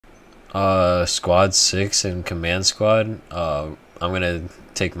Squad 6 and command squad. I'm gonna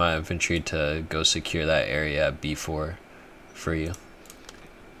take my infantry to go secure that area at B4 for you.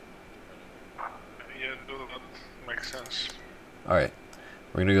 Yeah, do that. Makes sense. Alright,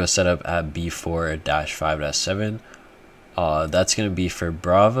 we're gonna go set up at B4-5-7. That's gonna be for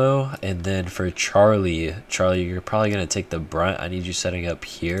Bravo, and then for Charlie, you're probably gonna take the brunt. I need you setting up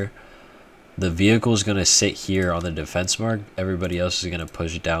here. The vehicle is gonna sit here on the defense mark. Everybody else is gonna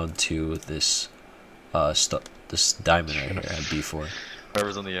push down to this this diamond right here at B4.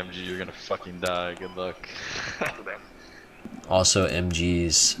 Whoever's on the MG, you're gonna fucking die. Good luck. Also,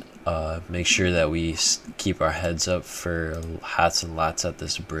 MGs, make sure that we keep our heads up for hats and lats at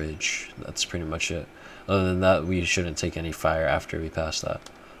this bridge. That's pretty much it. Other than that, we shouldn't take any fire after we pass that,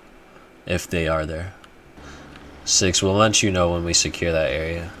 if they are there. 6, we'll let you know when we secure that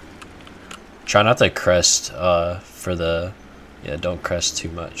area. Try not to crest for the... Yeah, don't crest too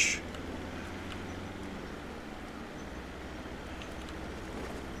much.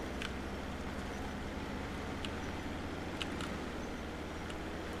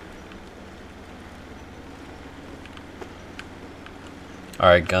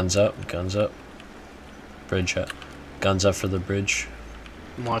 Alright, guns up, guns up. Bridge up. Guns up for the bridge.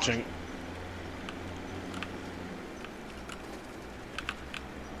 I'm watching.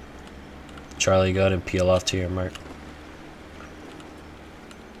 Charlie, go ahead and peel off to your mark.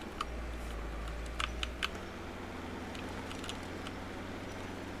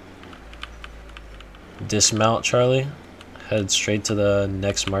 Dismount, Charlie. Head straight to the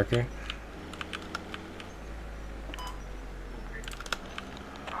next marker.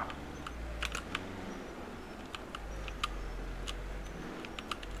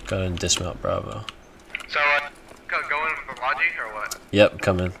 Go ahead and dismount Bravo. So, go in for Logi or what? Yep,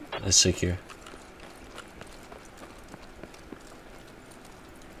 come in. It's secure.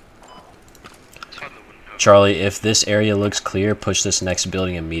 Charlie, if this area looks clear, push this next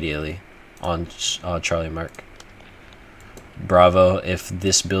building immediately on Charlie Mark. Bravo, if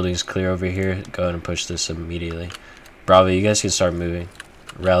this building's clear over here, go ahead and push this immediately. Bravo, you guys can start moving.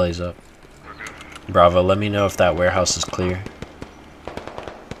 Rally's up. Bravo, let me know if that warehouse is clear.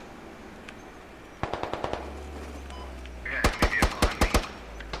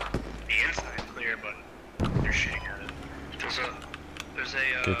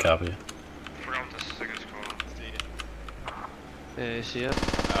 Good copy. Hey, see ya.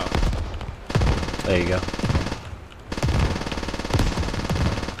 There you go.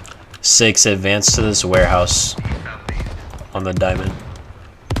 6, advance to this warehouse on the diamond.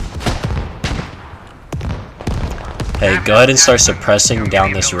 Hey, go ahead and start suppressing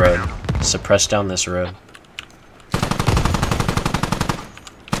down this road. Suppress down this road.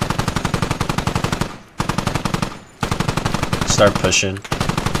 Start pushing.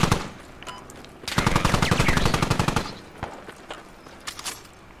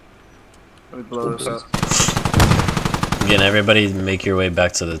 Again, everybody make your way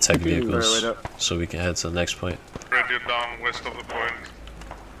back to the tech vehicles so we can head to the next point. Radio down west of the point.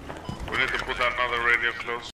 We need to put another radio close.